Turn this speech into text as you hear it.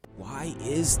why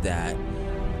is that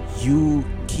you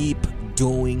keep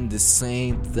doing the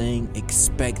same thing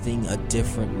expecting a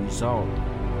different result?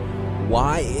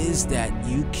 Why is that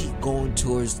you keep going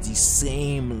towards the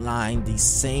same line, the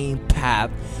same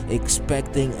path,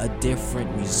 expecting a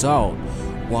different result?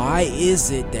 Why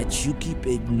is it that you keep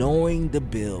ignoring the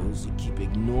bills, you keep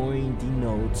ignoring the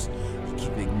notes, you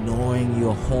keep ignoring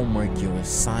your homework, your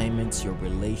assignments, your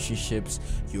relationships,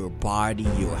 your body,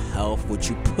 your health, what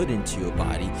you put into your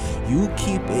body? You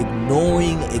keep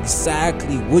ignoring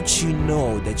exactly what you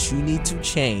know that you need to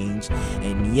change,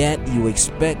 and yet you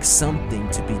expect something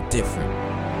to be different.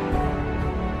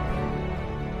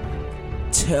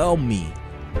 Tell me,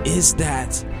 is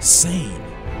that sane?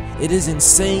 It is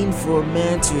insane for a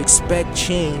man to expect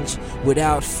change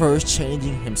without first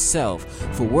changing himself.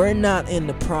 For we're not in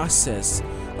the process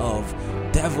of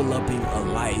developing a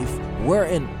life. We're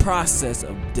in process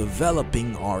of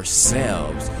developing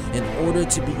ourselves. In order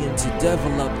to begin to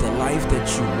develop the life that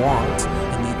you want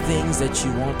and the things that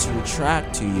you want to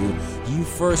attract to you, you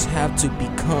first have to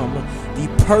become the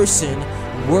person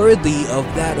worthy of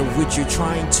that of which you're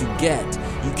trying to get.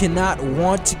 You cannot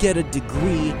want to get a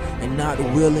degree and not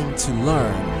willing to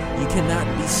learn. You cannot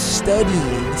be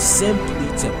studying simply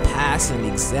to pass an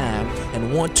exam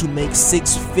and want to make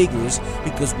six figures,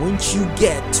 because once you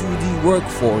get to the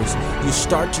workforce, you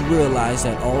start to realize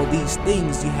that all these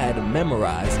things you had to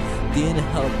memorize didn't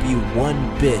help you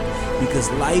one bit,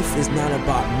 because life is not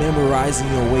about memorizing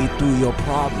your way through your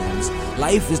problems.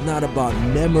 Life is not about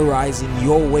memorizing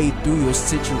your way through your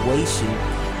situation.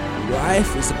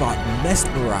 Life is about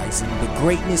mesmerizing the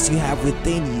greatness you have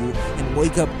within you and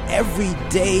wake up every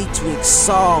day to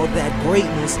excel that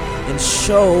greatness and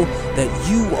show that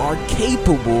you are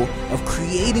capable of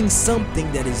creating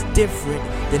something that is different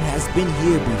than has been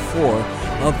here before,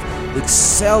 of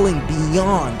excelling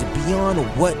beyond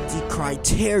what the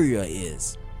criteria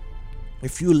is.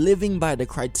 If you're living by the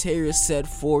criteria set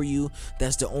for you,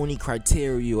 that's the only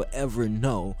criteria you'll ever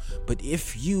know. But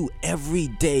if you every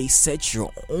day set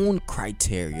your own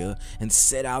criteria and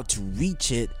set out to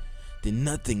reach it, then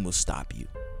nothing will stop you.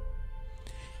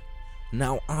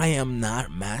 Now, I am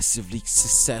not massively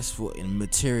successful in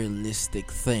materialistic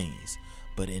things,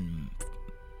 but in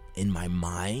my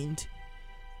mind,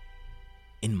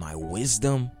 in my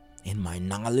wisdom, in my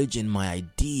knowledge, in my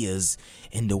ideas,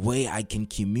 in the way I can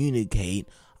communicate,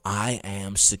 I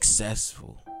am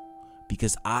successful.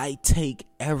 Because I take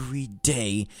every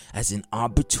day as an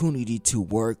opportunity to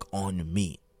work on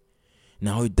me.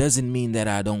 Now, it doesn't mean that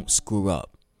I don't screw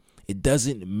up. It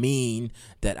doesn't mean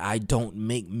that I don't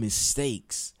make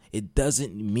mistakes. It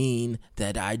doesn't mean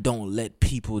that I don't let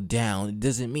people down. It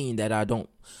doesn't mean that I don't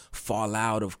fall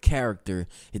out of character.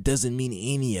 It doesn't mean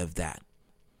any of that.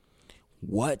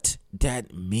 What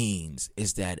that means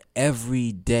is that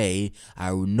every day I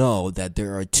know that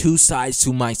there are two sides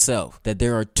to myself, that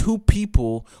there are two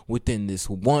people within this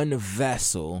one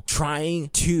vessel trying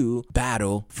to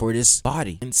battle for this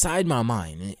body. Inside my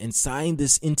mind, inside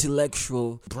this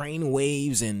intellectual brain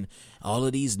waves and all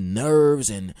of these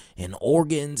nerves and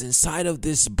organs inside of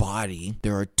this body,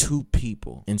 there are two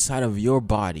people. Inside of your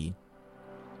body,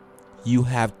 you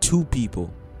have two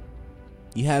people.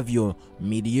 You have your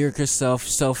mediocre self,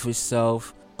 selfish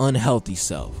self, unhealthy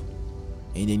self.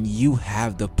 And then you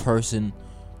have the person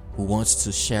who wants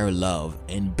to share love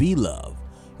and be loved.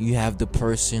 You have the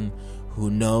person who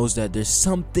knows that there's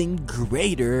something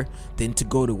greater than to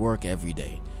go to work every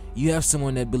day. You have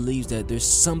someone that believes that there's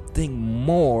something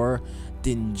more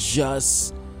than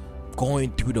just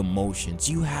going through the motions.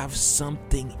 You have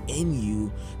something in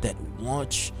you that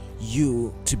wants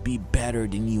you to be better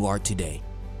than you are today.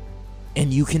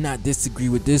 And you cannot disagree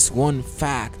with this one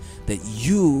fact, that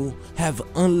you have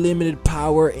unlimited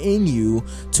power in you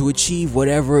to achieve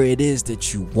whatever it is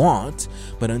that you want.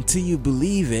 But until you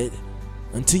believe it,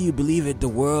 the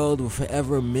world will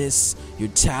forever miss your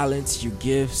talents, your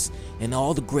gifts, and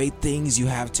all the great things you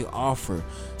have to offer.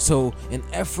 So in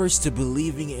efforts to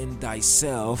believing in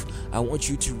thyself, I want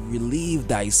you to relieve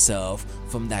thyself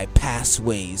from thy past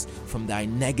ways, from thy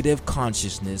negative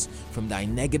consciousness, from thy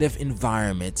negative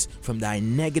environments, from thy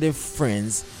negative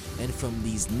friends, and from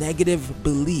these negative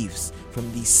beliefs,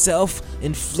 from these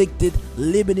self-inflicted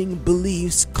limiting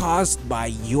beliefs caused by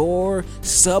your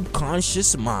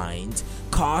subconscious mind,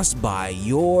 caused by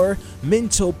your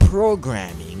mental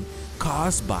programming,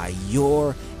 caused by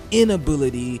your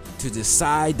inability to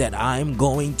decide that I'm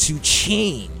going to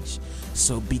change.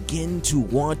 So begin to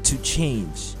want to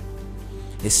change.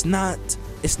 It's not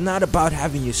about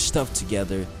having your stuff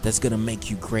together that's gonna make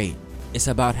you great. It's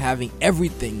about having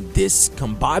everything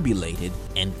discombobulated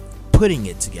and putting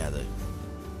it together.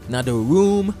 Now the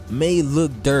room may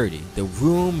look dirty. The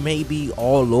room may be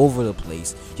all over the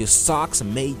place. Your socks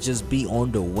may just be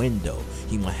on the window.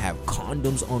 You might have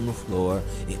condoms on the floor.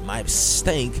 It might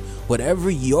stink. Whatever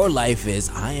your life is,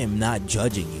 I am not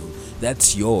judging you.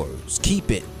 That's yours.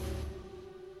 Keep it.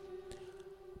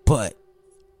 But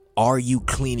are you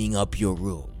cleaning up your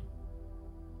room?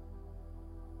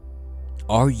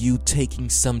 Are you taking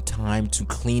some time to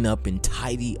clean up and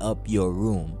tidy up your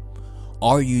room?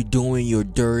 Are you doing your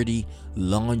dirty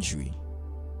laundry?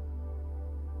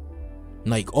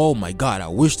 Like, oh my God, I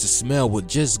wish the smell would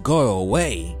just go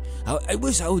away. I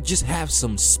wish I would just have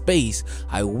some space.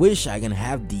 I wish I can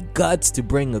have the guts to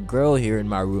bring a girl here in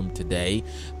my room today.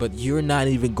 But you're not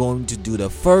even going to do the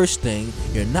first thing.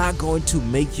 You're not going to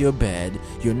make your bed.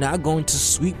 You're not going to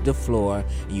sweep the floor.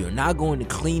 You're not going to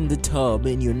clean the tub.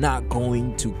 And you're not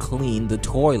going to clean the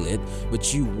toilet.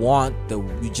 But you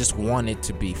just want it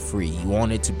to be free. You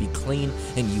want it to be clean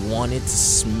and you want it to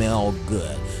smell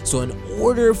good. So in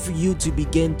order for you to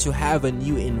begin to have a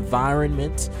new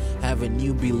environment, have a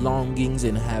new belongings,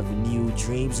 and have new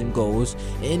dreams and goals,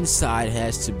 inside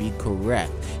has to be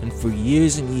correct. And for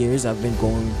years and years I've been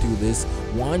going through this,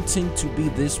 wanting to be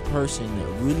this person that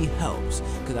really helps,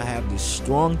 because I have this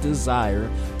strong desire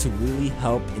to really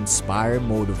help inspire,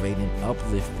 motivate, and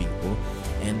uplift people.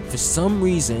 And for some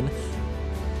reason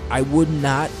I would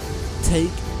not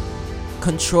take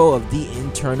control of the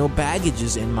internal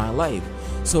baggages in my life.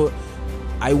 So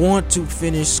I want to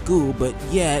finish school, but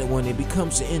yet when it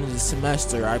becomes the end of the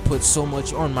semester, I put so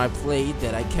much on my plate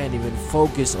that I can't even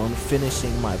focus on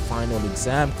finishing my final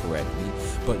exam correctly.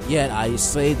 But yet I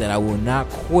say that I will not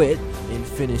quit in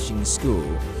finishing school.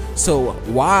 So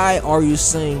why are you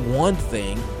saying one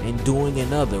thing and doing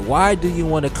another? Why do you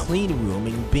want a clean room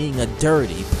and being a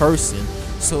dirty person?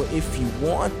 So if you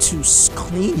want to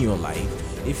clean your life,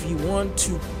 if you want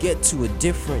to get to a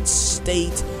different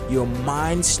state, your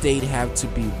mind state have to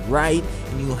be right,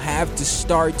 and you have to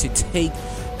start to take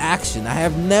action. I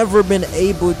have never been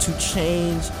able to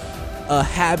change a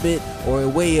habit or a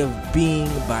way of being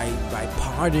by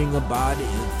pondering about it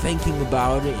and thinking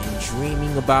about it and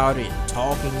dreaming about it and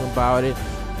talking about it.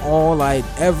 All I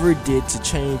ever did to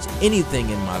change anything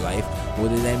in my life,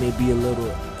 whether that may be a little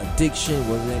addiction,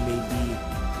 whether that may be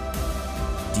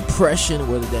depression,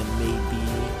 whether that may be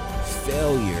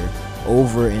failure,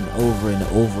 over and over and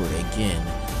over again.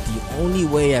 The only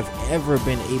way I've ever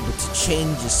been able to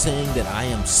change is saying that I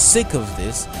am sick of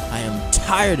this, I am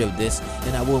tired of this,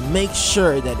 and I will make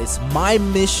sure that it's my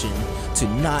mission to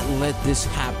not let this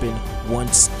happen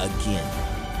once again.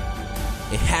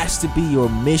 It has to be your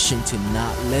mission to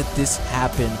not let this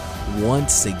happen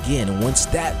once again. Once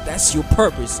that's your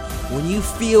purpose. When you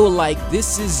feel like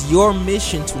this is your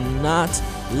mission to not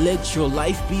let your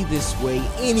life be this way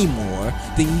anymore,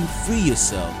 then you free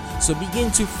yourself. So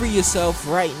begin to free yourself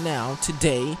right now.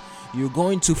 Today, you're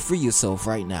going to free yourself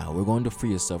right now. We're going to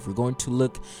free yourself. We're going to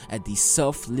look at the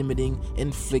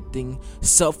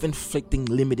self-inflicting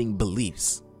limiting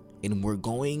beliefs. And we're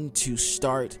going to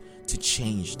start to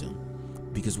change them.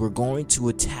 Because we're going to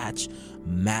attach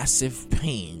massive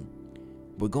pain.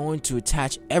 We're going to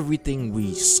attach everything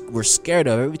we're scared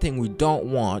of, everything we don't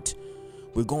want.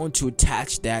 We're going to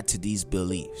attach that to these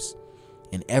beliefs.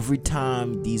 And every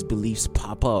time these beliefs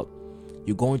pop up,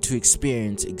 you're going to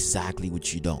experience exactly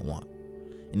what you don't want.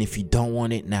 And if you don't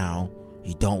want it now,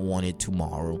 you don't want it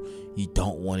tomorrow, you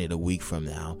don't want it a week from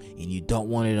now, and you don't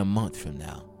want it a month from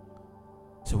now.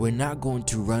 So we're not going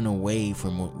to run away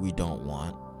from what we don't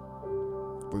want.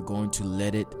 We're going to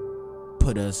let it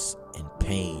put us in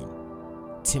pain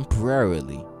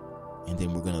temporarily. And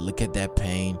then we're going to look at that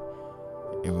pain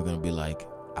and we're going to be like,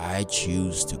 I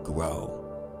choose to grow.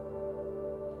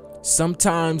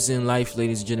 Sometimes in life,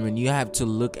 ladies and gentlemen, you have to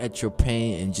look at your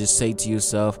pain and just say to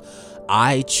yourself,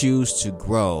 I choose to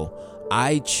grow.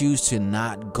 I choose to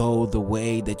not go the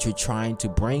way that you're trying to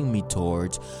bring me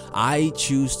towards. I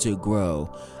choose to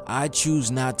grow. I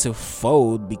choose not to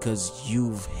fold because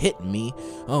you've hit me.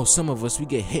 Oh, some of us, we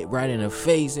get hit right in the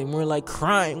face and we're like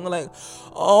crying. We're like,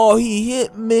 oh, he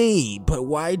hit me. But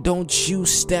why don't you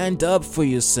stand up for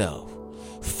yourself?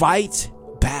 Fight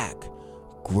back.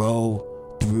 Grow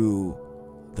through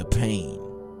the pain.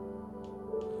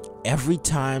 Every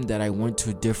time that I went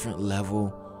to a different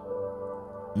level,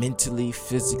 mentally,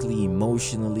 physically,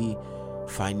 emotionally,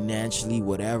 financially,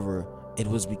 whatever, it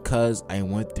was because I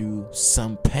went through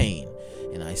some pain.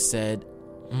 And I said,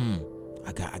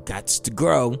 I got to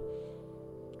grow.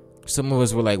 Some of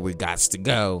us were like, we got to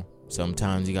go.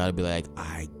 Sometimes you gotta be like,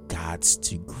 I got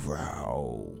to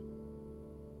grow.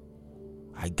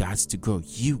 I got to grow.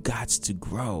 You got to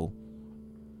grow.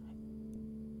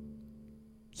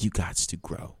 you got to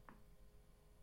grow.